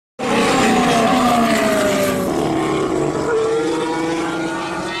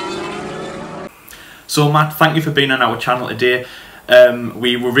So Matt, thank you for being on our channel today.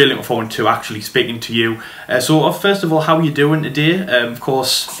 We were really looking forward to actually speaking to you. First of all, how are you doing today? Of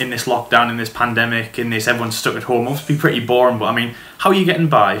course, in this lockdown, in this pandemic, in this everyone's stuck at home, it must be pretty boring, but I mean, how are you getting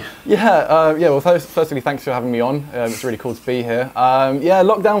by? Well, firstly, thanks for having me on. It's really cool to be here.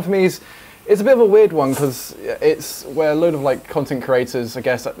 Lockdown for me it's a bit of a weird one because it's where a load of like content creators, I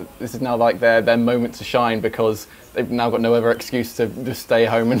guess this is now like their moment to shine because they've now got no other excuse to just stay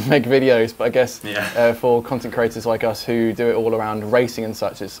home and make videos. But I guess for content creators like us who do it all around racing and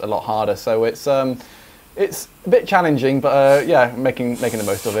such, it's a lot harder. So it's a bit challenging, but making the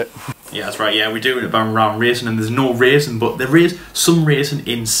most of it. Yeah, that's right. Yeah, we do it around racing, and there's no racing, but there is some racing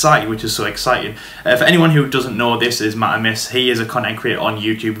inside, which is so exciting. For anyone who doesn't know, this is Matt Amiss. He is a content creator on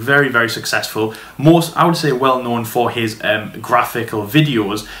YouTube, very, very successful. I would say, well known for his graphical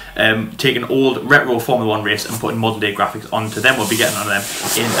videos, taking old retro Formula 1 race and putting modern day graphics onto them. We'll be getting onto them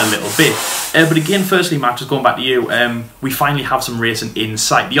in a little bit. But again, firstly, Matt, just going back to you, we finally have some racing in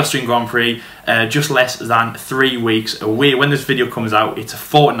sight. The Austrian Grand Prix, just less than 3 weeks away. When this video comes out, it's a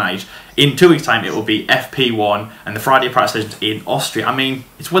fortnight. In 2 weeks' time, it will be FP1 and the Friday practice sessions in Austria. I mean,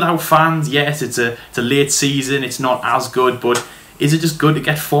 it's without fans. Yes, it's a late season. It's not as good, but is it just good to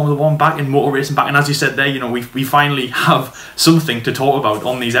get Formula 1 back and motor racing back? And as you said there, you know, we finally have something to talk about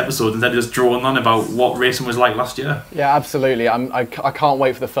on these episodes instead of just drawing on about what racing was like last year. Yeah, absolutely. I can't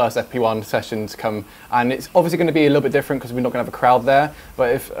wait for the first FP1 session to come. And it's obviously going to be a little bit different because we're not going to have a crowd there.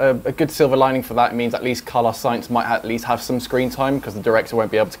 But if a good silver lining for that means at least Carlos Sainz might at least have some screen time because the director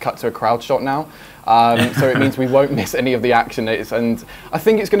won't be able to cut to a crowd shot now. So it means we won't miss any of the action. And I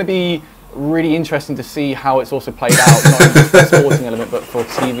think it's going to be really interesting to see how it's also played out, not only for the sporting element but for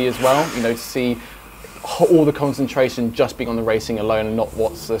TV as well, you know, to see all the concentration just being on the racing alone and not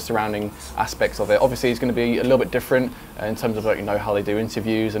what's the surrounding aspects of it. Obviously it's going to be a little bit different in terms of, you know, how they do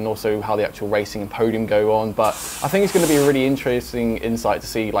interviews and also how the actual racing and podium go on, but I think it's going to be a really interesting insight to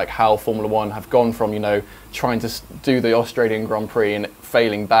see like how Formula 1 have gone from, you know, trying to do the Australian Grand Prix and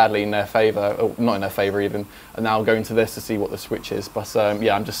failing badly in their favour, or not in their favour even, and now going to this to see what the switch is. But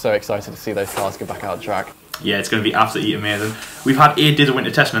yeah, I'm just so excited to see those cars get back out the track. Yeah, it's going to be absolutely amazing. We've had 8 days of winter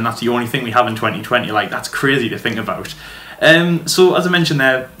testing, and that's the only thing we have in 2020. Like, that's crazy to think about. So as I mentioned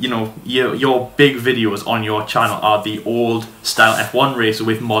there, you know, your big videos on your channel are the old style F1 racer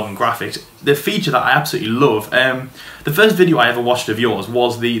with modern graphics. The feature that I absolutely love. The first video I ever watched of yours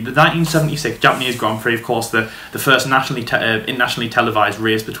was the 1976 Japanese Grand Prix, of course, the first nationally televised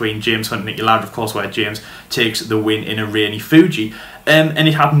race between James Hunt and Nicky Lauda, of course, where James takes the win in a rainy Fuji. And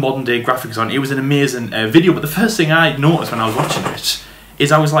it had modern day graphics on. It was an amazing video, but the first thing I noticed when I was watching it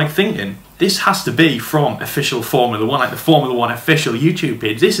is I was like thinking, this has to be from official Formula 1, like the Formula 1 official YouTube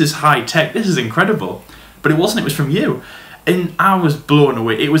page. This is high tech, this is incredible. But it wasn't, it was from you. And I was blown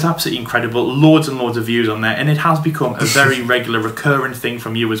away. It was absolutely incredible. Loads and loads of views on there, and it has become a very regular, recurring thing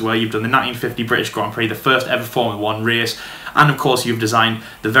from you as well. You've done the 1950 British Grand Prix, the first ever Formula 1 race, and of course you've designed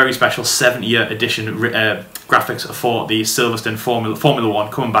the very special 70-year edition graphics for the Silverstone Formula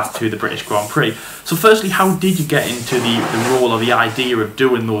 1 coming back to the British Grand Prix. So firstly, how did you get into the role or the idea of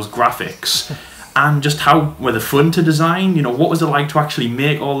doing those graphics? And just how were they fun to design? You know, what was it like to actually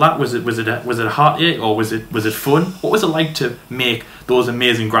make all that? Was it a heartache, or was it fun? What was it like to make those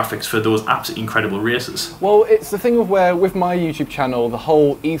amazing graphics for those absolutely incredible races? Well, it's the thing of where with my YouTube channel, the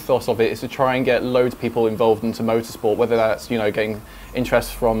whole ethos of it is to try and get loads of people involved into motorsport, whether that's, you know, getting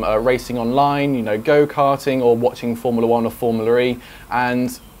interest from racing online, you know, go-karting, or watching Formula 1 or Formula E. And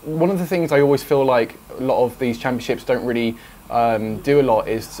one of the things I always feel like a lot of these championships don't really do a lot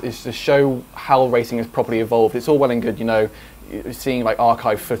is to show how racing has properly evolved. It's all well and good, you know, seeing like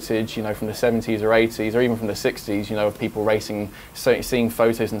archive footage, you know, from the 70s or 80s or even from the 60s, you know, of people racing, seeing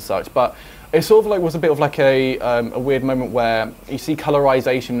photos and such. But it sort of like was a bit of like a weird moment where you see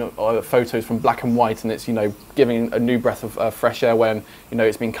colorization of photos from black and white, and it's, you know, giving a new breath of fresh air when, you know,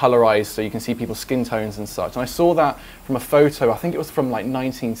 it's been colorized so you can see people's skin tones and such. And I saw that from a photo, I think it was from like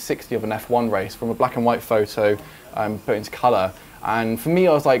 1960 of an F1 race, from a black and white photo put into color. And for me,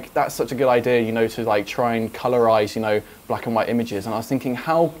 I was like, that's such a good idea, you know, to like try and colorize, you know, black and white images. And I was thinking,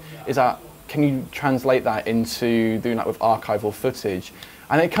 how is that, can you translate that into doing that with archival footage?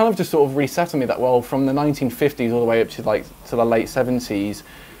 And it kind of just sort of reset on me that, well, from the 1950s all the way up to like to the late 70s,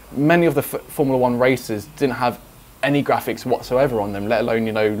 many of the Formula 1 races didn't have any graphics whatsoever on them, let alone,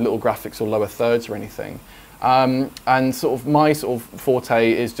 you know, little graphics or lower thirds or anything. And sort of my sort of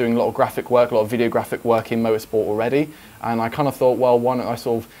forte is doing a lot of graphic work, a lot of video graphic work in motorsport already. And I kind of thought, well, why don't I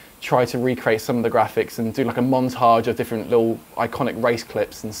sort of try to recreate some of the graphics and do like a montage of different little iconic race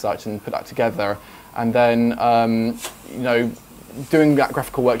clips and such and put that together. And then, you know, doing that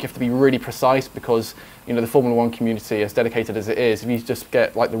graphical work, you have to be really precise because, you know, the Formula One community, as dedicated as it is, if you just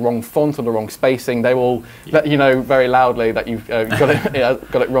get like the wrong font or the wrong spacing, they will let you know very loudly that you've got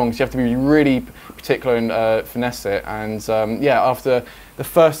it wrong. So you have to be really particular and finesse it. And yeah, after the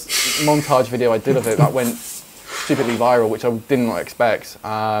first montage video I did of it, that went stupidly viral, which I did not expect.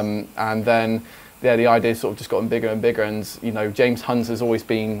 And then yeah, the idea sort of just gotten bigger and bigger, and you know, James Hunt has always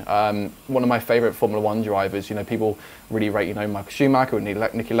been one of my favourite Formula One drivers. You know, people really rate, you know, Michael Schumacher and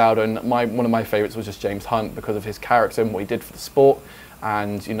Niki Lauda, and one of my favourites was just James Hunt because of his character and what he did for the sport.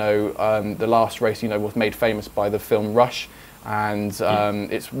 And you know, the last race, you know, was made famous by the film Rush, and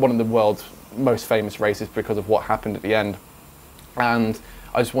it's one of the world's most famous races because of what happened at the end. And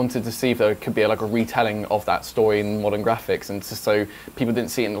I just wanted to see if there could be like a retelling of that story in modern graphics, and just so people didn't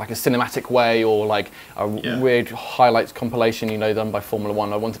see it in like a cinematic way or like a weird highlights compilation, you know, done by Formula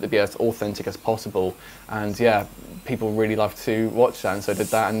One. I wanted it to be as authentic as possible, and yeah, people really loved to watch that, and so I did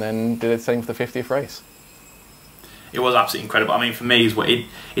that, and then did the same for the 50th race. It was absolutely incredible. I mean, for me,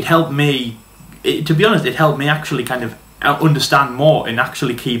 it helped me. To be honest, it helped me actually kind of understand more and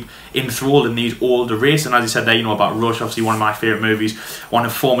actually keep enthralled in these older races. And as you said there, you know, about Rush, obviously one of my favourite movies, one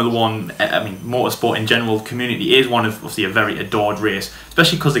of Formula One, I mean, motorsport in general, community is one of, obviously, a very adored race,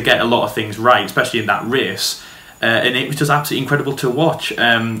 especially because they get a lot of things right, especially in that race. And it was just absolutely incredible to watch.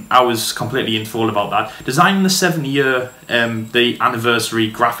 I was completely enthralled about that. Designing the 70-year, the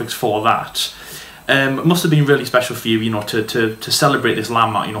anniversary graphics for that, it must have been really special for you, you know, to celebrate this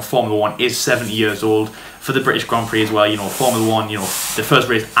landmark. You know, Formula One is 70 years old. For the British Grand Prix as well, you know, Formula One, you know, the first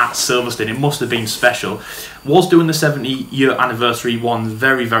race at Silverstone, it must have been special. Was doing the 70-year anniversary one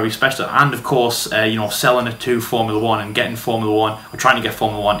very, very special, and of course, you know, selling it to Formula One and getting Formula One, or trying to get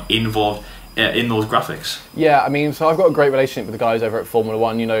Formula One involved in those graphics. Yeah, I mean, so I've got a great relationship with the guys over at Formula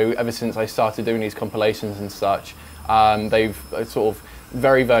One. You know, ever since I started doing these compilations and such, they've sort of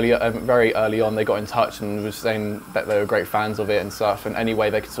very early on they got in touch and was saying that they were great fans of it and stuff, and any way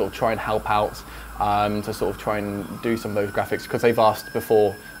they could sort of try and help out to sort of try and do some of those graphics, because they've asked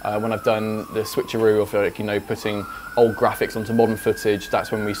before when I've done the switcheroo of, like, you know, putting old graphics onto modern footage.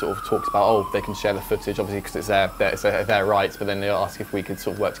 That's when we sort of talked about, oh, they can share the footage obviously because it's their rights, but then they ask if we could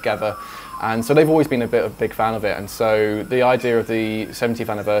sort of work together. And so they've always been a big fan of it, and so the idea of the 70th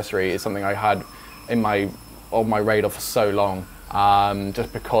anniversary is something I had on my radar for so long,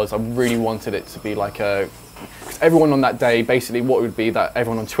 just because I really wanted it to be like a, everyone on that day, basically what it would be that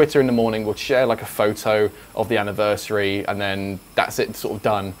everyone on Twitter in the morning would share like a photo of the anniversary, and then that's it, sort of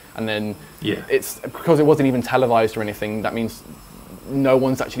done. And then it's because it wasn't even televised or anything, that means no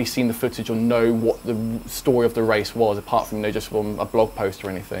one's actually seen the footage or know what the story of the race was, apart from, you know, just from a blog post or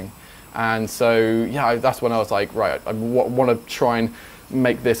anything. And so yeah, that's when I was like, right, I want to try and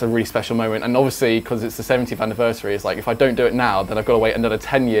make this a really special moment. And obviously, because it's the 70th anniversary, it's like, if I don't do it now, then I've got to wait another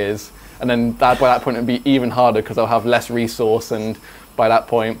 10 years. And then by that point, it'd be even harder because I'll have less resource. And by that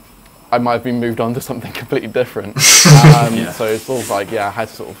point, I might have been moved on to something completely different. So it's sort of like, yeah, I had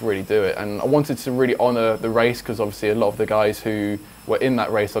to sort of really do it. And I wanted to really honour the race, because obviously a lot of the guys who were in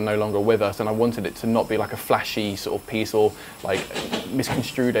that race are no longer with us. And I wanted it to not be like a flashy sort of piece or like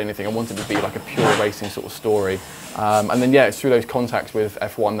misconstrued anything. I wanted it to be like a pure racing sort of story. And then, yeah, it's through those contacts with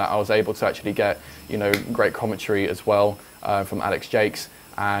F1 that I was able to actually get, you know, great commentary as well from Alex Jakes.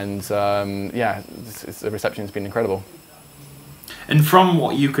 And yeah, the reception's been incredible. And from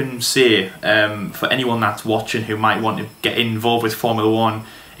what you can say, for anyone that's watching who might want to get involved with Formula One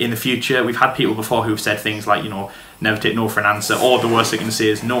in the future, we've had people before who've said things like, you know, never take no for an answer, or the worst they can say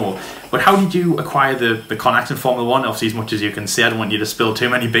is no. But how did you acquire the contacts in Formula One? Obviously, as much as you can say, I don't want you to spill too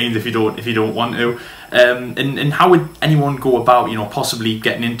many beans if you don't want to. And how would anyone go about, you know, possibly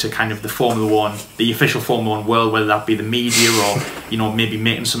getting into kind of the Formula One, the official Formula One world, whether that be the media or, you know, maybe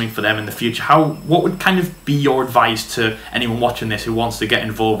making something for them in the future? What would kind of be your advice to anyone watching this who wants to get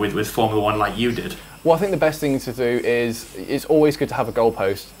involved with Formula One like you did? Well, I think the best thing to do is, it's always good to have a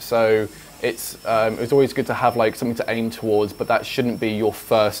goalpost. So it's always good to have like something to aim towards, but that shouldn't be your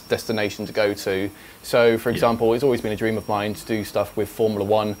first destination to go to. So for example, it's always been a dream of mine to do stuff with Formula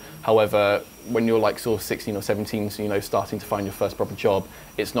One. However, when you're like sort of 16 or 17, so, you know, starting to find your first proper job,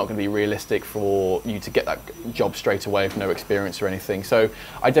 it's not going to be realistic for you to get that job straight away with no experience or anything. So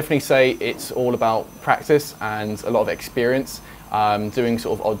I definitely say it's all about practice and a lot of experience, doing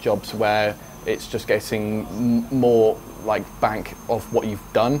sort of odd jobs where it's just getting more like bank of what you've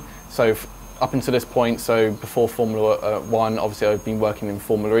done. So up until this point, so before Formula One, obviously I've been working in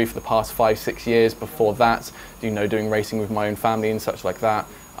Formula E for the past 5-6 years. Before that, you know, doing racing with my own family and such like that.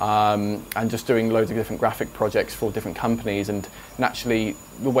 and just doing loads of different graphic projects for different companies. And naturally,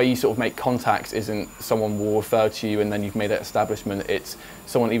 the way you sort of make contacts isn't someone will refer to you and then you've made that establishment. It's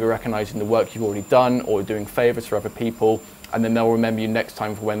someone either recognising the work you've already done or doing favours for other people, and then they'll remember you next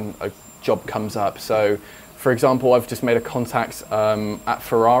time for when a job comes up. So, for example, I've just made a contact at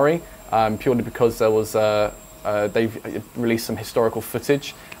Ferrari purely because there was they've released some historical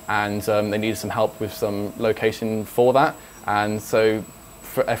footage, and they needed some help with some location for that, and so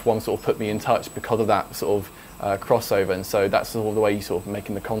for F1 sort of put me in touch because of that sort of crossover. And so that's sort of the way you sort of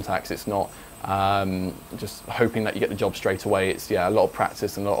making the contacts. It's not just hoping that you get the job straight away. It's a lot of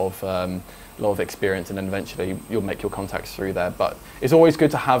practice and a lot of experience, and then eventually you'll make your contacts through there. But it's always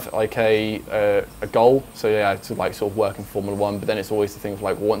good to have like a goal. So yeah, to like sort of work in Formula One. But then it's always the thing of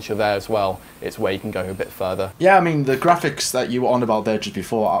like, once you're there as well, it's where you can go a bit further. Yeah, I mean the graphics that you were on about there just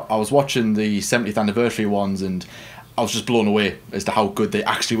before, I was watching the 70th anniversary ones, and I was just blown away as to how good they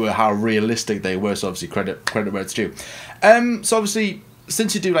actually were, how realistic they were. So obviously credit where it's due. So obviously,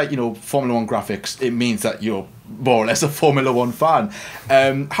 since you do like, you know, Formula One graphics, it means that you're more or less a Formula One fan.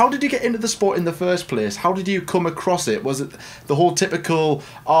 How did you get into the sport in the first place? How did you come across it? Was it the whole typical,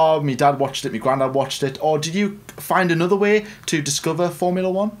 oh, my dad watched it, my granddad watched it, or did you find another way to discover Formula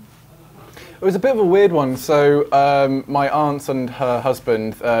One? It was a bit of a weird one. So my aunt and her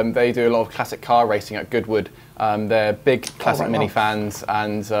husband, they do a lot of classic car racing at Goodwood. They're big classic Mini fans,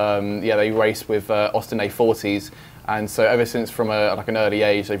 and yeah, they race with Austin A40s. And so ever since from like an early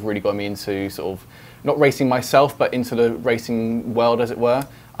age, they've really got me into sort of, not racing myself, but into the racing world, as it were.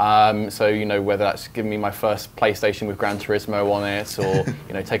 So, you know, whether that's giving me my first PlayStation with Gran Turismo on it, or,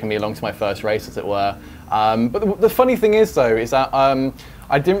 you know, taking me along to my first race, as it were. But the funny thing is, though, is that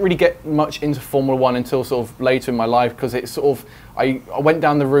I didn't really get much into Formula One until sort of later in my life, because it's sort of, I went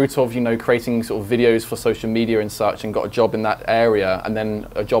down the route of, you know, creating sort of videos for social media and such, and got a job in that area, and then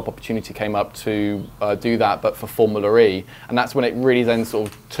a job opportunity came up to do that, but for Formula E, and that's when it really then sort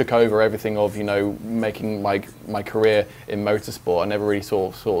of took over everything of, you know, making my career in motorsport. I never really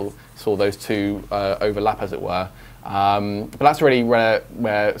saw those two overlap, as it were. But that's really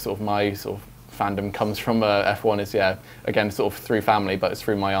where sort of my sort of fandom comes from. F1 is, yeah, again, sort of through family, but it's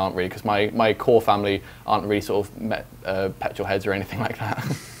through my aunt, really, because my core family aren't really sort of petrol heads or anything like that.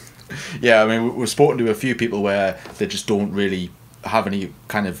 Yeah, I mean, we're spoken to a few people where they just don't really have any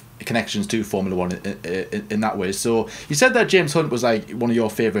kind of connections to Formula One in that way. So you said that James Hunt was like one of your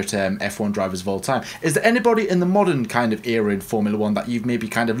favourite F1 drivers of all time. Is there anybody in the modern kind of era in Formula One that you've maybe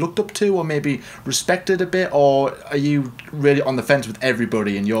kind of looked up to or maybe respected a bit, or are you really on the fence with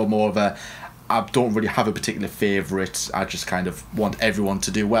everybody and you're more of a, I don't really have a particular favourite, I just kind of want everyone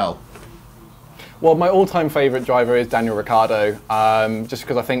to do well? Well, my all-time favourite driver is Daniel Ricciardo, just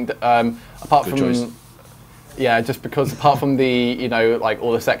because I think that, apart Good from choice. Yeah, just because apart from the, you know, like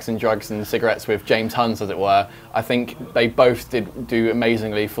all the sex and drugs and cigarettes with James Hunt, as it were, I think they both did do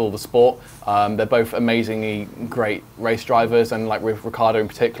amazingly for the sport. They're both amazingly great race drivers, and like with Ricciardo in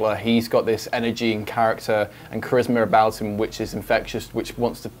particular, he's got this energy and character and charisma about him which is infectious, which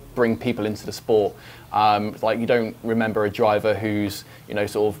wants to bring people into the sport. Like, you don't remember a driver who's, you know,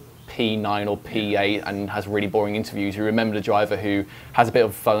 sort of P9 or P8 and has really boring interviews. You remember the driver who has a bit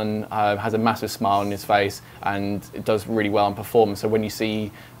of fun, has a massive smile on his face, and does really well and performs. So when you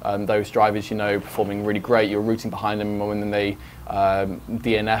see those drivers, you know, performing really great, you're rooting behind them, and when they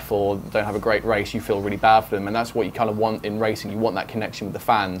DNF or don't have a great race, you feel really bad for them. And that's what you kind of want in racing. You want that connection with the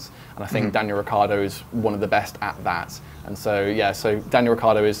fans, and I think Daniel Ricciardo is one of the best at that. And so yeah, so Daniel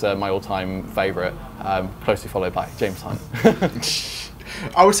Ricciardo is my all-time favourite, closely followed by James Hunt.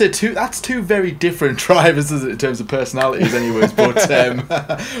 I would say that's two very different drivers, isn't it, in terms of personalities anyways, but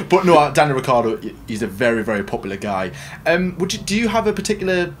but no, Daniel Ricciardo, he's a very, very popular guy. Do you have a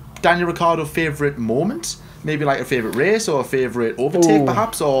particular Daniel Ricciardo favourite moment? Maybe like a favourite race, or a favourite overtake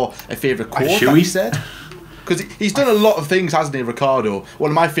perhaps, or a favourite quote that he said? Because he's done a lot of things, hasn't he, Ricciardo? One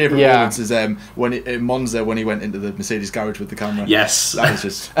of my favourite moments is when in Monza, when he went into the Mercedes garage with the camera. Yes. That was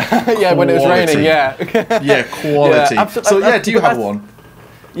just yeah, when it was raining, yeah. Yeah, quality. Yeah, so yeah, do you have one?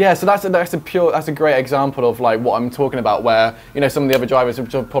 Yeah, so that's a great example of like what I'm talking about, where, you know, some of the other drivers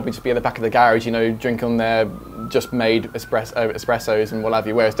would probably just be at the back of the garage, you know, drinking their just made espressos and what have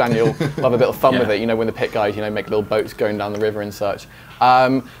you, whereas Daniel will have a bit of fun with it, you know, when the pit guys, you know, make little boats going down the river and such.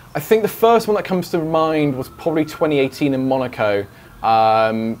 I think the first one that comes to mind was probably 2018 in Monaco.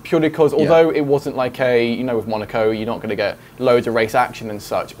 Purely because although it wasn't like you know, with Monaco, you're not going to get loads of race action and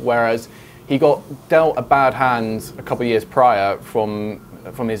such, whereas he got dealt a bad hand a couple of years prior from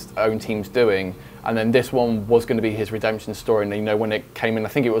his own team's doing, and then this one was going to be his redemption story. And you know, when it came in, I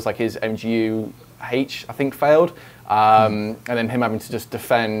think it was like his MGU H, I think, failed. And then him having to just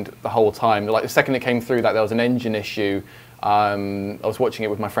defend the whole time. Like the second it came through that there was an engine issue, I was watching it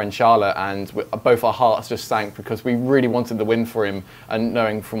with my friend Charlotte, and both our hearts just sank because we really wanted the win for him, and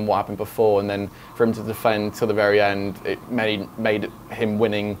knowing from what happened before, and then for him to defend till the very end, it made him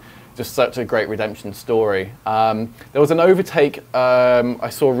winning just such a great redemption story. There was an overtake I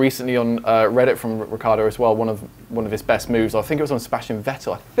saw recently on Reddit from Ricciardo as well, one of his best moves. I think it was on Sebastian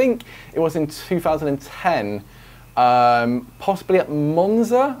Vettel. I think it was in 2010. Possibly at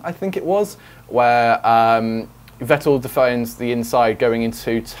Monza, I think it was, where Vettel defends the inside going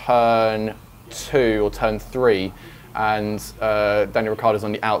into turn 2 or turn 3, and Daniel Ricciardo's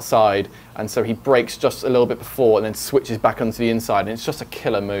on the outside, and so he brakes just a little bit before and then switches back onto the inside, and it's just a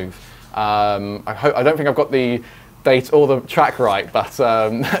killer move. I don't think I've got the date or the track right, but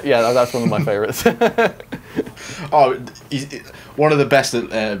yeah, that's one of my favourites. Oh, he's one of the best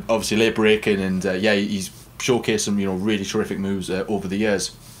at obviously late braking, and yeah, he's showcased some really terrific moves over the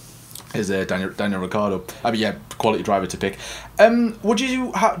years. Is Daniel Ricciardo? I mean, yeah, quality driver to pick. Do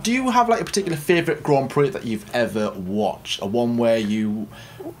you have like a particular favourite Grand Prix that you've ever watched? A one where you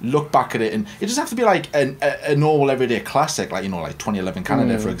look back at it, and it doesn't have to be like a normal everyday classic, like like 2011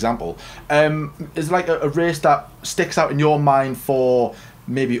 Canada, for example. Is like a race that sticks out in your mind for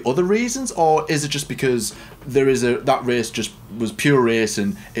maybe other reasons, or is it just because that race just was pure race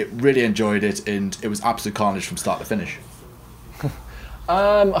and it really enjoyed it and it was absolute carnage from start to finish?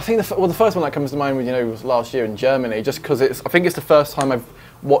 I think the first one that comes to mind was last year in Germany, just because I think it's the first time I've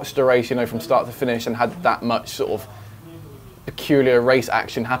watched a race from start to finish and had that much sort of peculiar race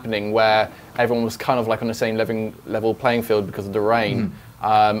action happening, where everyone was kind of like on the same level playing field because of the rain.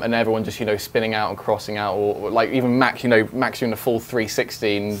 And everyone just spinning out and crossing out, or like even Max doing a full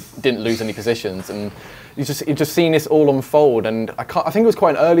 360 and didn't lose any positions, and you just seen this all unfold. And I think it was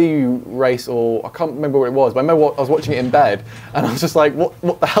quite an early race, or I can't remember what it was, but I remember I was watching it in bed and I was just like,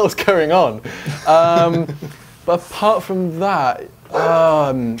 what the hell's going on? But apart from that,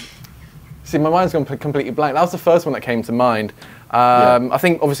 see, my mind's gone completely blank. That was the first one that came to mind. I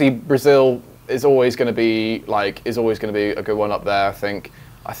think obviously Brazil is always going to be a good one up there. I think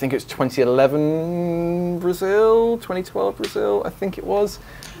it's 2011 Brazil, 2012 Brazil. I think it was.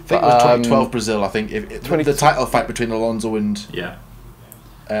 I think it was 2012 Brazil. I think the title fight between Alonso and yeah,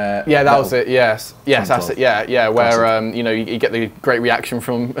 that was it. Yes, that's it. Yeah, where you get the great reaction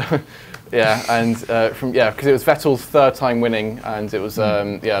from. Because it was Vettel's third time winning, and it was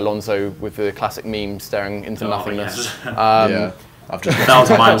Alonso with the classic meme staring into nothingness. Yes. That was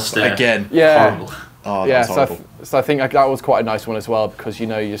a mild stare. Again. Yeah. Horrible. Oh, that was horrible. So I think that was quite a nice one as well, because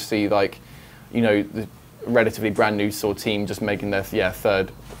you see the relatively brand new sort of team just making their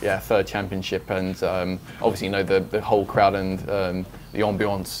third championship, and obviously the whole crowd and the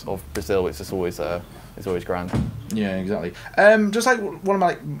ambiance of Brazil. It's just always grand. Yeah, exactly. Just like one of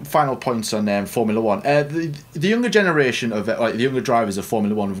my final points on Formula One, the younger generation of the younger drivers of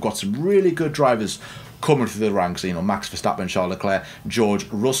Formula One, we've got some really good drivers coming through the ranks. Max Verstappen, Charles Leclerc, George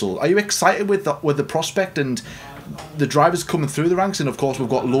Russell. Are you excited with the prospect and the drivers coming through the ranks? And of course, we've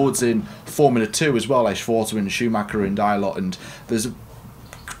got loads in Formula 2 as well, like Schwartzman, Schumacher, and Dialot, and there's a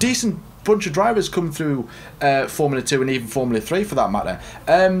decent bunch of drivers coming through Formula 2 and even Formula 3 for that matter.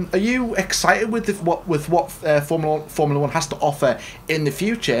 Are you excited with what Formula 1 has to offer in the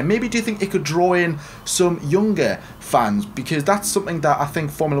future? And maybe do you think it could draw in some younger fans? Because that's something that I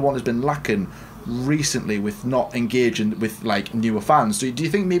think Formula 1 has been lacking recently, with not engaging with newer fans. So do you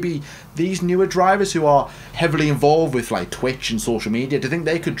think maybe these newer drivers who are heavily involved with Twitch and social media, do you think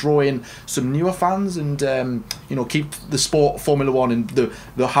they could draw in some newer fans and keep the sport Formula 1 and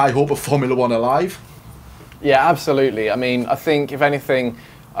the high hope of Formula 1 alive? Yeah, absolutely. I mean, I think if anything,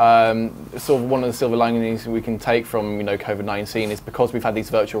 sort of one of the silver linings we can take from COVID-19 is because we've had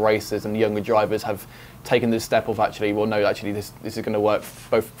these virtual races and the younger drivers have taken this step of this is going to work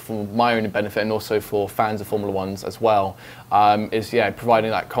both for my own benefit and also for fans of Formula Ones as well, is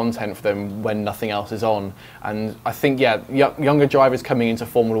providing that content for them when nothing else is on. And I think younger drivers coming into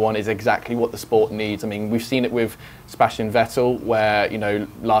Formula One is exactly what the sport needs. I mean, we've seen it with Sebastian Vettel, where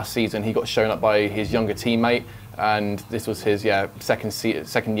last season he got shown up by his younger teammate, and this was his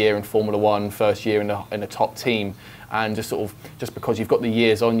second year in Formula One, first year in a top team. and just because you've got the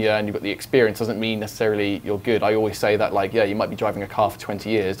years on you and you've got the experience doesn't mean necessarily you're good. I always say that, like, yeah, you might be driving a car for 20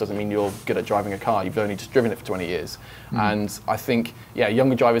 years, doesn't mean you're good at driving a car. You've only just driven it for 20 years. And I think, yeah,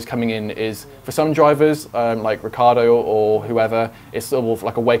 younger drivers coming in is, for some drivers, like Ricardo or whoever, it's sort of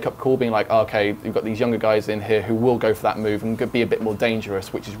like a wake-up call, being like, oh, okay, you've got these younger guys in here who will go for that move and could be a bit more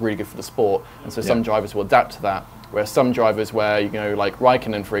dangerous, which is really good for the sport. And so some drivers will adapt to that. Whereas some drivers where, you know, like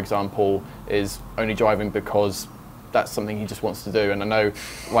Raikkonen, for example, is only driving because that's something he just wants to do. And I know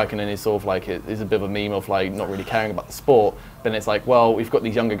Raikkonen is sort of like, it is a bit of a meme of like not really caring about the sport. Then it's like, well, we've got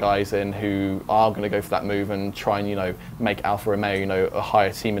these younger guys in who are going to go for that move and try and, you know, make Alfa Romeo, you know, a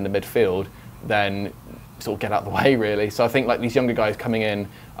higher team in the midfield, then sort of get out of the way, really. So I think like these younger guys coming in,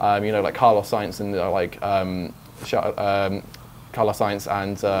 you know, like Carlos Sainz and Carlos Sainz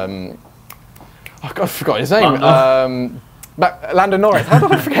and oh God, I forgot his name. Lando Norris. How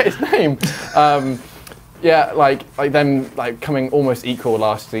did I forget his name? Yeah, like them like coming almost equal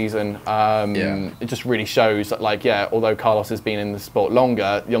last season. It just really shows that, like, yeah, although Carlos has been in the sport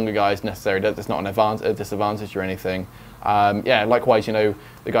longer, younger guys necessarily, that's not a disadvantage or anything. Yeah, likewise, you know,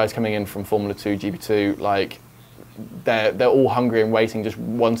 the guys coming in from Formula 2, GP2, like they're all hungry and waiting, just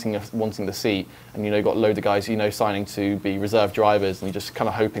wanting the seat. And, you know, you've got loads of guys, you know, signing to be reserve drivers, and you're just kind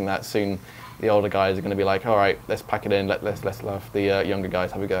of hoping that soon the older guys are going to be like, all right, let's pack it in, let's let the younger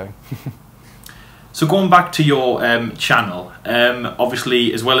guys have a go. So going back to your channel,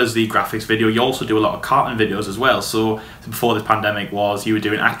 obviously, as well as the graphics video, you also do a lot of karting videos as well. So before this pandemic you were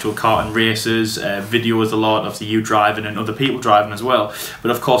doing actual karting races, videos a lot, obviously you driving and other people driving as well.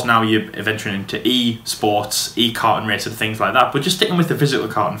 But of course now you're venturing into e-sports, e-karting racing, things like that. But just sticking with the physical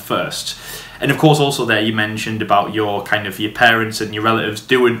karting first. And of course also there you mentioned about your your parents and your relatives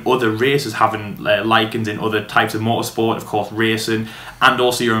doing other races, having lichens in other types of motorsport, of course racing, and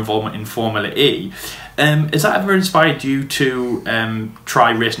also your involvement in Formula E. Has that ever inspired you to try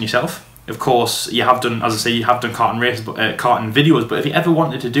racing yourself? Of course you have done, as I say, you have done karting races, karting videos, but have you ever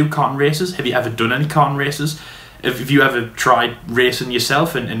wanted to do karting races? Have you ever done any karting races? Have you ever tried racing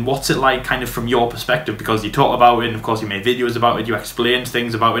yourself, and what's it like kind of from your perspective? Because you talk about it, and of course you made videos about it, you explained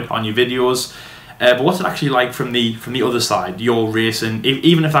things about it on your videos, but what's it actually like from the other side, your racing,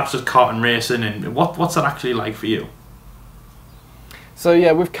 even if that's just karting racing, and what's that actually like for you? So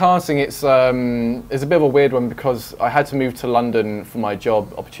yeah, with karting, it's a bit of a weird one because I had to move to London for my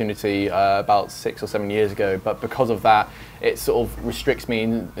job opportunity about 6 or 7 years ago. But because of that, it sort of restricts me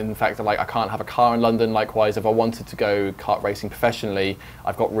in the fact that, like, I can't have a car in London. Likewise, if I wanted to go kart racing professionally,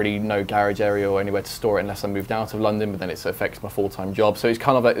 I've got really no garage area or anywhere to store it unless I moved out of London. But then it affects my full-time job. So it's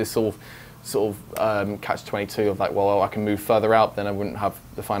kind of like this sort of catch-22 of like, well, I can move further out, then I wouldn't have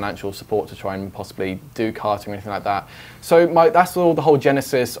the financial support to try and possibly do karting or anything like that. So that's all the whole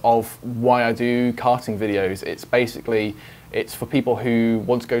genesis of why I do karting videos. It's basically, it's for people who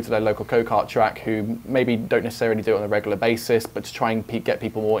want to go to their local go-kart track, who maybe don't necessarily do it on a regular basis, but to try and get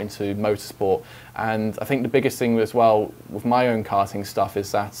people more into motorsport. And I think the biggest thing as well with my own karting stuff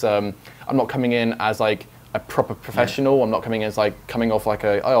is that I'm not coming in as like a proper professional. Yeah. I'm not coming in as like coming off like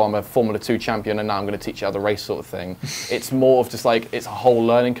I'm a Formula 2 champion and now I'm going to teach you how to race sort of thing. It's more of just like, it's a whole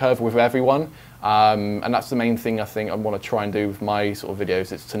learning curve with everyone. And that's the main thing I think I want to try and do with my sort of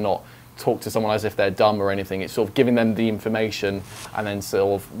videos. It's to not talk to someone as if they're dumb or anything. It's sort of giving them the information, and then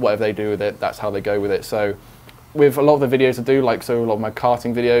sort of whatever they do with it, that's how they go with it. So with a lot of the videos I do, like so a lot of my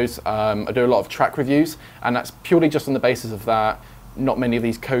karting videos, I do a lot of track reviews, and that's purely just on the basis of that not many of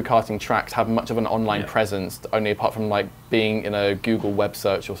these go-karting tracks have much of an online presence, only apart from like being in a Google web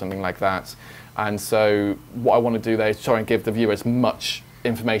search or something like that. And so what I want to do there is try and give the viewer as much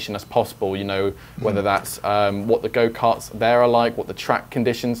information as possible, you know, whether that's what the go-karts there are like, what the track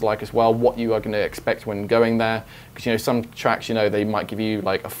conditions are like as well, what you are going to expect when going there. Because, you know, some tracks, you know, they might give you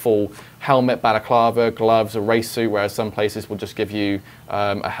like a full helmet, balaclava, gloves, a race suit, whereas some places will just give you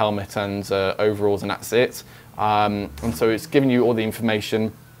a helmet and overalls, and that's it. And so it's giving you all the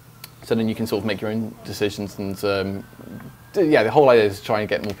information, so then you can sort of make your own decisions. And yeah, the whole idea is to try and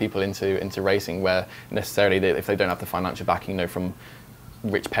get more people into racing, where necessarily if they don't have the financial backing, you know, from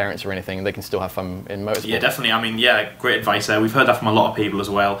rich parents or anything, they can still have fun in motorsport. Yeah, definitely. I mean, yeah, great advice there. We've heard that from a lot of people as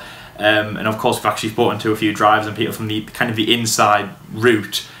well. And of course, we've actually spoken to a few drivers and people from the kind of the inside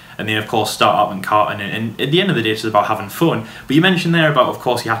route. And then, of course, start up and karting. And at the end of the day, it's about having fun. But you mentioned there about, of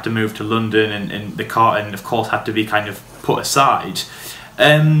course, you had to move to London, and the karting, of course, had to be kind of put aside.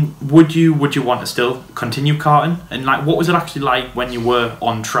 Would you want to still continue karting? And like, what was it actually like when you were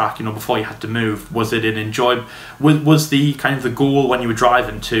on track? You know, before you had to move, was it an enjoyable? Was the kind of the goal when you were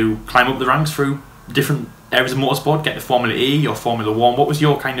driving to climb up the ranks through different areas of motorsport, get to Formula E or Formula 1? What was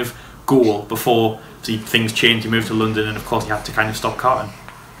your kind of goal before things changed? You moved to London, and of course you had to kind of stop karting.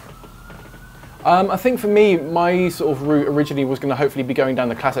 I think for me, my sort of route originally was going to hopefully be going down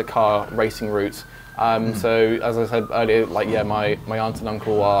the classic car racing route. So as I said earlier, like my aunt and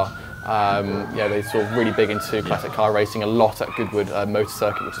uncle are they're sort of really big into classic car racing, a lot at Goodwood Motor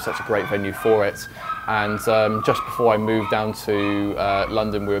Circuit, which is such a great venue for it. And just before I moved down to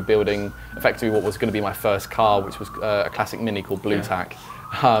London, we were building effectively what was going to be my first car, which was a classic Mini called Blue Tack.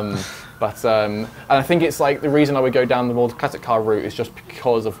 And I think it's like the reason I would go down the more classic car route is just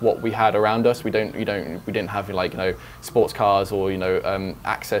because of what we had around us. We didn't have like sports cars or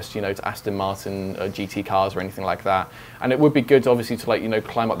access to Aston Martin GT cars or anything like that. And it would be good obviously to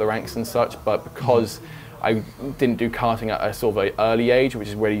climb up the ranks and such, but because I didn't do karting at a sort of an early age, which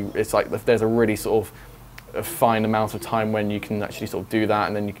is really, it's like there's a really sort of a fine amount of time when you can actually sort of do that,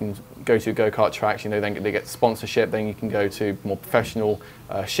 and then you can go to go-kart tracks, then they get sponsorship, then you can go to more professional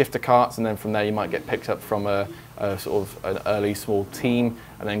shifter karts, and then from there you might get picked up from a sort of an early small team,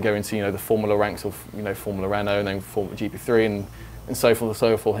 and then go into the Formula ranks of Formula Renault, and then Formula GP3 and so forth and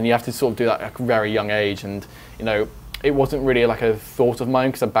so forth. And you have to sort of do that at a very young age, and it wasn't really like a thought of mine,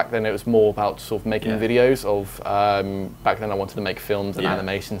 because back then it was more about sort of making videos of, back then I wanted to make films and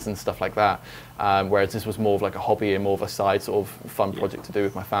animations and stuff like that, whereas this was more of like a hobby and more of a side sort of fun project to do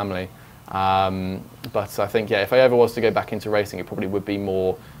with my family. But I think, if I ever was to go back into racing, it probably would be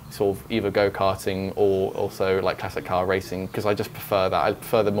more sort of either go-karting or also like classic car racing, because I just prefer that. I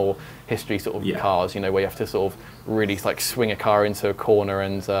prefer the more history sort of cars, where you have to sort of really like swing a car into a corner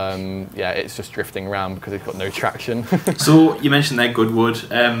and it's just drifting around because it's got no traction. So you mentioned there Goodwood.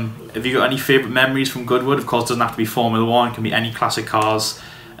 Have you got any favourite memories from Goodwood? Of course, it doesn't have to be Formula One, it can be any classic cars.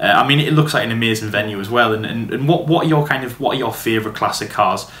 I mean, it looks like an amazing venue as well. And what are your favourite classic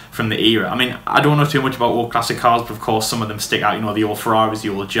cars from the era? I mean, I don't know too much about old classic cars, but of course some of them stick out. The old Ferraris, the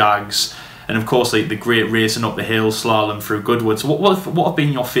old Jags, and of course like the great racing up the hill, slalom through Goodwood. So what have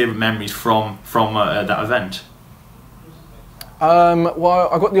been your favourite memories from that event? Well,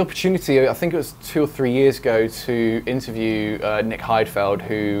 I got the opportunity, I think it was 2 or 3 years ago, to interview Nick Heidfeld,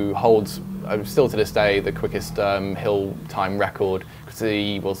 who holds, still to this day, the quickest hill time record, because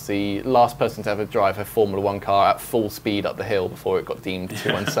he was the last person to ever drive a Formula One car at full speed up the hill before it got deemed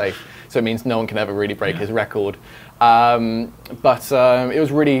too unsafe. So it means no one can ever really break his record. But it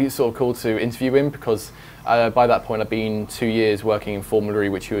was really sort of cool to interview him, because by that point I'd been 2 years working in Formula E,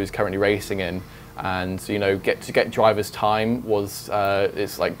 which he was currently racing in. And get drivers' time was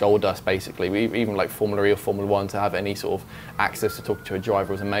it's like gold dust basically. Even like Formula E or Formula One, to have any sort of access to talk to a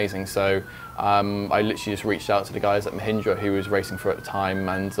driver was amazing. So I literally just reached out to the guys at Mahindra who was racing for at the time,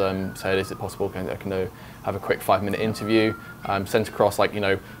 and said, "Is it possible I can have a quick 5-minute interview?" Sent across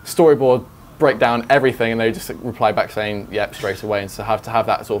storyboard, break down everything, and they just reply back saying, "Yep," straight away. And so have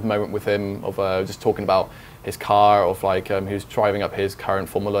that sort of moment with him of just talking about his car, of he was driving up his current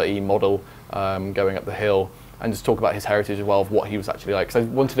Formula E model, going up the hill, and just talk about his heritage as well, of what he was actually like. Because I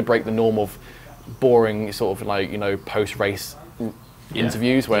wanted to break the norm of boring sort of post-race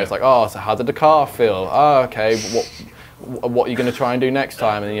interviews where it's like, "Oh, so how did the car feel? Oh, okay, what are you going to try and do next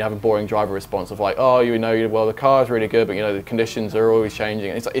time?" And then you have a boring driver response of like, "Oh, well, the car's really good, but the conditions are always changing."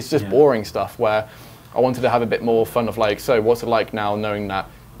 And it's just boring stuff, where I wanted to have a bit more fun of like, so what's it like now knowing that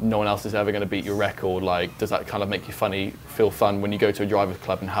no one else is ever going to beat your record? Like, does that kind of make you feel fun when you go to a driver's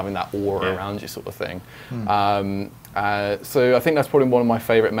club and having that aura around you, sort of thing? So I think that's probably one of my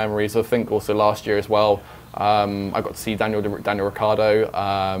favourite memories. I think also last year as well, I got to see Daniel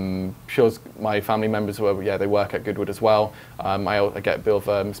Ricciardo. Sure, my family members they work at Goodwood as well. I get a bit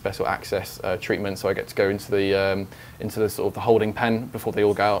of special access treatment, so I get to go into the sort of the holding pen before they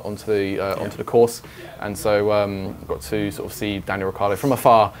all go out onto the course, and so got to sort of see Daniel Ricciardo from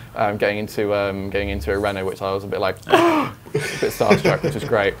afar, getting into a Renault, which I was a bit like a bit starstruck, which was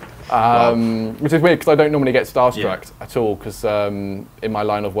great. Which is weird, because I don't normally get starstruck at all, because in my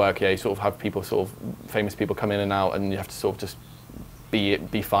line of work, you sort of have people, sort of famous people come in and out, and you have to sort of just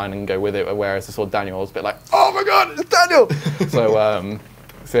be fine and go with it. Whereas I saw Daniel, I was a bit like, "Oh my God, it's Daniel!"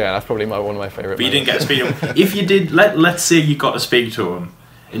 So yeah, that's probably one of my favourite. But you didn't get to speak to him. If you did, let's say you got to speak to him,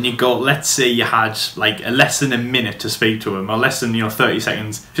 and let's say you had like less than a minute to speak to him, or less than 30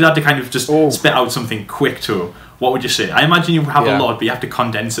 seconds. If you had to kind of just spit out something quick to him, what would you say? I imagine you have a lot, but you have to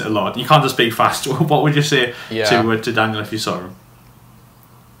condense it a lot. You can't just speak fast. What would you say to Daniel if you saw him?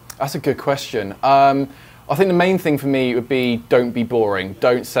 That's a good question. I think the main thing for me would be, don't be boring.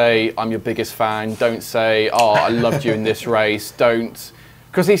 Don't say, "I'm your biggest fan." Don't say, "Oh, I loved you in this race." Don't,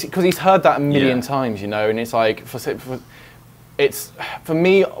 because he's heard that a million times, and it's like, it's for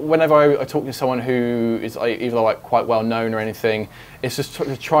me. Whenever I talk to someone who is either like quite well known or anything, it's just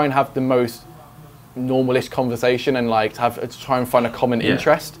to try and have the most normalish conversation and like to try and find a common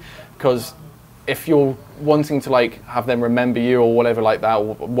interest, because if you're wanting to like have them remember you or whatever like that,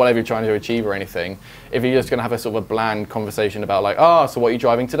 or whatever you're trying to achieve or anything, if you're just going to have a sort of a bland conversation about like, oh, so what are you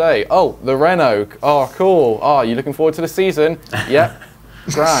driving today? Oh, the Renault. Oh, cool. Oh, you looking forward to the season? Yeah.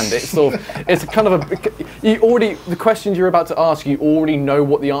 Grand. It's sort of, it's kind of the questions you're about to ask, you already know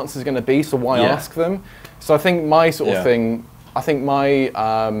what the answer is going to be, so why ask them? So I think my sort of thing, I think my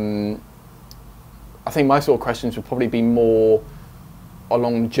sort of questions would probably be more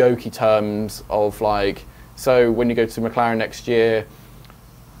along jokey terms of like, so when you go to McLaren next year,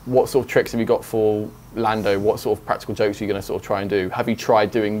 what sort of tricks have you got for Lando? What sort of practical jokes are you going to sort of try and do? Have you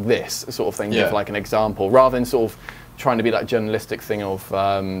tried doing this sort of thing? Give like an example, rather than sort of trying to be that journalistic thing of,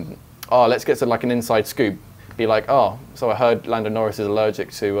 oh, let's get to like an inside scoop. Be like, oh, so I heard Lando Norris is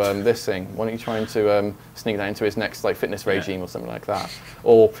allergic to this thing. Why don't you try to sneak that into his next like fitness regime or something like that,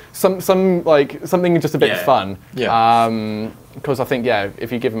 or some like something just a bit fun. Because I think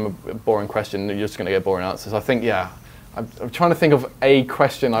if you give him a boring question, you're just going to get boring answers. I think I'm trying to think of a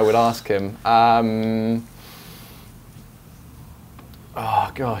question I would ask him.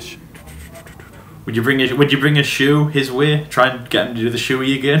 Oh gosh. Would you bring a shoe his way? Try and get him to do the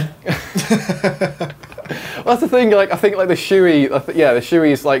shoey again. Well, that's the thing. Like I think like the shoey, the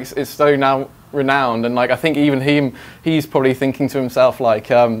shoey is like it's so now renowned, and like I think even he's probably thinking to himself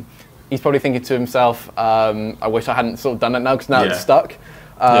like I wish I hadn't sort of done it now because now it's stuck.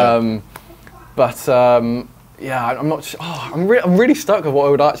 I'm not. I'm really stuck with what I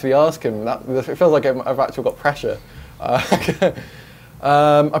would actually ask him. It feels like I've actually got pressure. I'd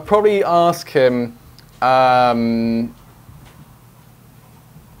probably ask him.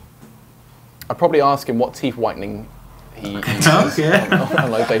 I'd probably ask him what teeth whitening he uses on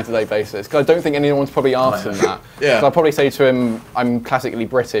a day-to-day basis. Because I don't think anyone's probably asked him that. So I'd probably say to him, I'm classically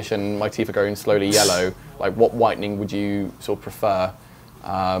British and my teeth are going slowly yellow. Like, what whitening would you sort of prefer?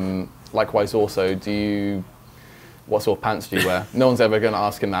 Likewise, also, what sort of pants do you wear? No one's ever going to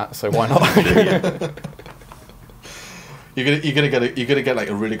ask him that, so why not? You're gonna get like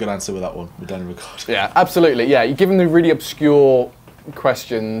a really good answer with that one with Danny Ricciardo. Yeah, absolutely. Yeah, you give him the really obscure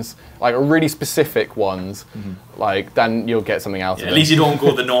questions, like really specific ones, like then you'll get something out of it. At least you don't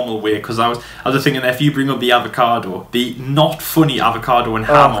go the normal way, because I was thinking that if you bring up the avocado, the not funny avocado and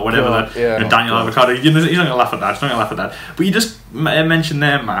ham or whatever Daniel Avocado, he's not going to laugh at that. He's not going to laugh at that. But you just mentioned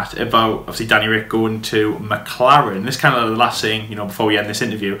there, Matt, about obviously Danny Rick going to McLaren. This is kind of the last thing, before we end this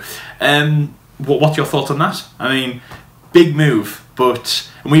interview. What's your thoughts on that? I mean, big move,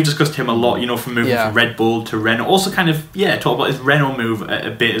 and we've discussed him a lot, from moving from Red Bull to Renault. Also kind of, talk about his Renault move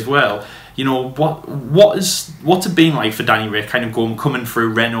a bit as well. What's it been like for Danny Rick, kind of coming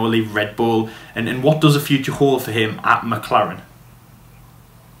through Renault, leave Red Bull, and what does the future hold for him at McLaren?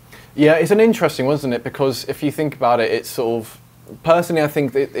 Yeah, it's an interesting one, isn't it? Because if you think about it, it's sort of, personally I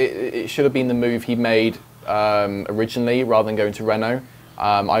think that it should have been the move he made originally rather than going to Renault.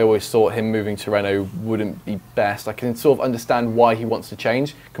 I always thought him moving to Renault wouldn't be best. I can sort of understand why he wants to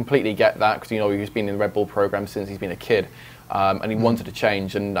change. Completely get that, because he's been in the Red Bull program since he's been a kid, and he wanted to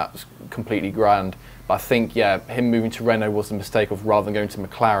change, and that's completely grand. But I think him moving to Renault was the mistake of rather than going to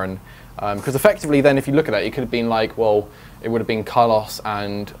McLaren, because effectively then if you look at it, it could have been like, well, it would have been Carlos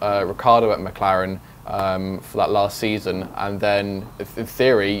and Ricciardo at McLaren for that last season, and then in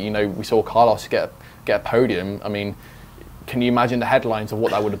theory, we saw Carlos get a podium. I mean, can you imagine the headlines of what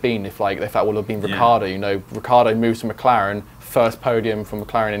that would have been if that would have been Ricciardo? Ricciardo moves to McLaren, first podium from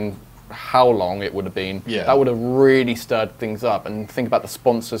McLaren in how long it would have been. That would have really stirred things up. And think about the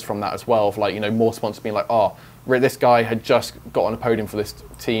sponsors from that as well. Of more sponsors being like, oh, this guy had just got on a podium for this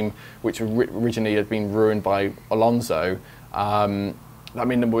team, which originally had been ruined by Alonso. I mean,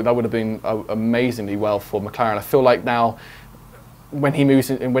 that would have been amazingly well for McLaren. I feel like now, when he moves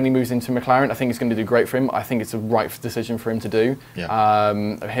into McLaren, I think it's going to do great for him. I think it's the right decision for him to do.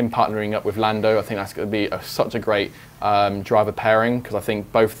 Him partnering up with Lando, I think that's going to be such a great driver pairing, because I think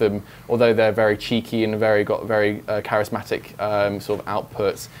both of them, although they're very cheeky and got very charismatic sort of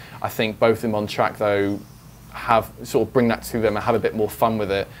outputs, I think both of them on track though bring that to them and have a bit more fun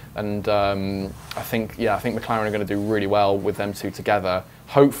with it. And I think McLaren are going to do really well with them two together.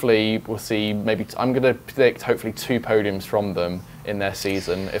 Hopefully we'll see, I'm going to predict hopefully 2 podiums from them in their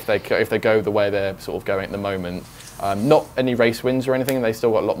season if they go the way they're sort of going at the moment. Not any race wins or anything, they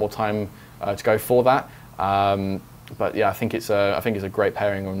still got a lot more time to go for that. But I think it's a great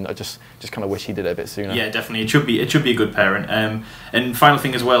pairing, and I just kind of wish he did it a bit sooner. Yeah, definitely. It should be a good pairing. And final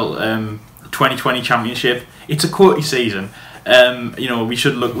thing as well, 2020 championship. It's a quirky season. You know, we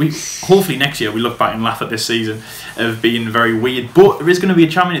should look. Hopefully next year we look back and laugh at this season of being very weird. But there is going to be a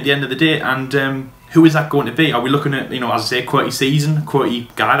champion at the end of the day, and who is that going to be? Are we looking at, you know, as I say, quirky season, quirky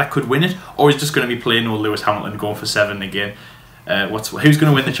guy that could win it, or is it just going to be plain old Lewis Hamilton going for 7 again? Who's going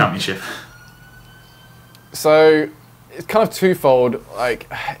to win the championship? So it's kind of twofold. Like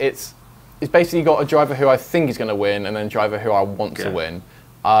it's basically got a driver who I think is going to win, and then a driver who I want to win.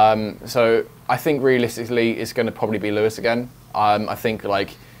 So I think realistically it's going to probably be Lewis again. I think like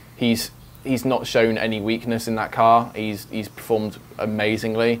he's not shown any weakness in that car. He's performed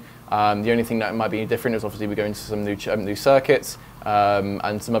amazingly. The only thing that might be different is obviously we're going to some new circuits,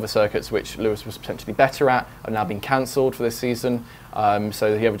 and some other circuits which Lewis was potentially better at are now being cancelled for this season.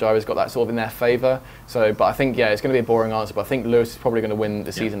 So the other drivers got that sort of in their favour. So, but I think it's going to be a boring answer. But I think Lewis is probably going to win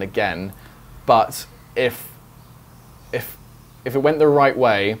the season again. But if it went the right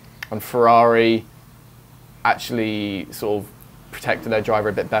way and Ferrari actually sort of protected their driver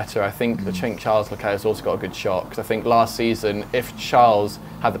a bit better, I think Charles Leclerc has also got a good shot, because I think last season if Charles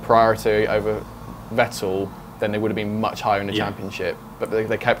had the priority over Vettel, then they would have been much higher in the championship. But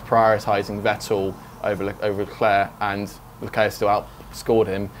they kept prioritising Vettel over Leclerc, and Leclerc still outscored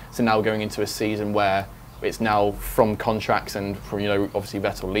him. So now we're going into a season where it's now from contracts and from, you know, obviously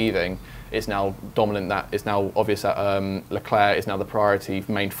Vettel leaving, it's now dominant, that it's now obvious that Leclerc is now the priority,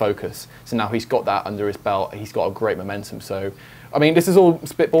 main focus. So now he's got that under his belt, he's got a great momentum. So, I mean, this is all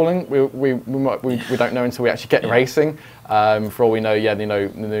spitballing. We don't know until we actually get racing. For all we know, the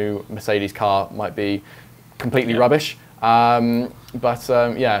new Mercedes car might be completely rubbish. So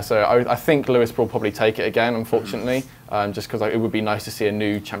I think Lewis will probably take it again, unfortunately, just because it would be nice to see a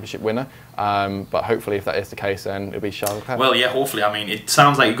new championship winner. But hopefully, if that is the case, then it'll be Charles Leclerc. Well, yeah, hopefully. I mean, it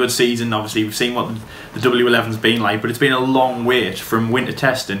sounds like a good season. Obviously, we've seen what the W11's been like, but it's been a long wait from winter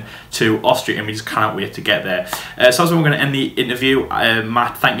testing to Austria, and we just cannot wait to get there. So that's when we're going to end the interview.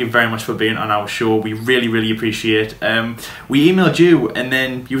 Matt, thank you very much for being on our show. We really, really appreciate it. We emailed you, and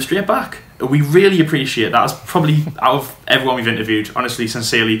then you were straight back. We really appreciate that. That's probably, out of everyone we've interviewed, honestly,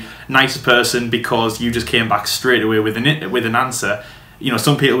 sincerely, nicest person, because you just came back straight away with an answer. You know,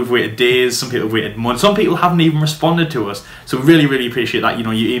 some people have waited days, some people have waited months, some people haven't even responded to us. So we really, really appreciate that. You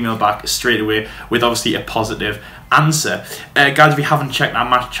know, you emailed back straight away with obviously a positive answer. Guys, if you haven't checked out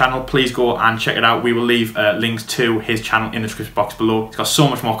Matt's channel, please go and check it out. We will leave links to his channel in the description box below. He's got so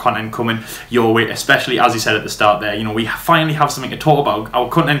much more content coming your way, especially as he said at the start there. You know, we finally have something to talk about. Our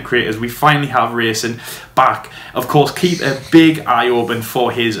content creators, we finally have racing back. Of course, keep a big eye open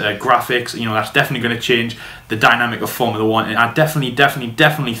for his graphics. You know, that's definitely going to change the dynamic of Formula 1, and I definitely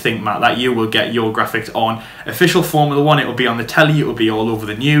think, Matt, that you will get your graphics on official Formula 1. It will be on the telly, it will be all over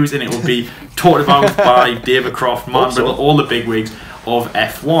the news, and it will be talked about by David Croft, Martin Brundle, all the big wigs of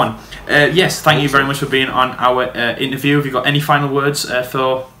F1. Yes, thank you very much for being on our interview. Have you got any final words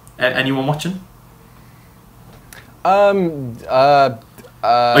for anyone watching? You don't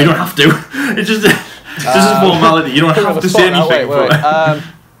have to. It's just a formality. You don't have to say anything.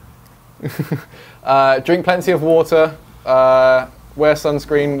 Drink plenty of water, wear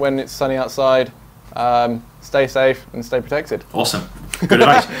sunscreen when it's sunny outside, stay safe and stay protected. Awesome. Good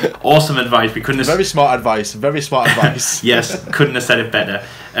advice. Awesome advice. We couldn't have... Very smart advice. Very smart advice. Yes, couldn't have said it better.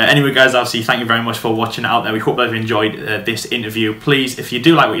 Anyway, guys, obviously, thank you very much for watching out there. We hope that you've enjoyed this interview. Please, if you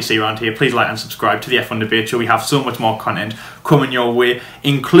do like what you see around here, please like and subscribe to the F1 Debate Show. We have so much more content coming your way,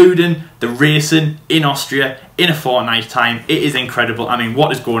 including the racing in Austria in a fortnight's time. It is incredible. I mean,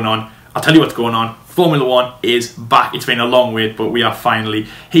 what is going on? I'll tell you what's going on. Formula 1 is back. It's been a long wait, but we are finally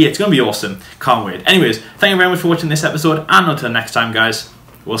here. It's going to be awesome. Can't wait. Anyways, thank you very much for watching this episode, and until next time, guys,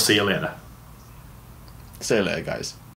 we'll see you later. See you later, guys.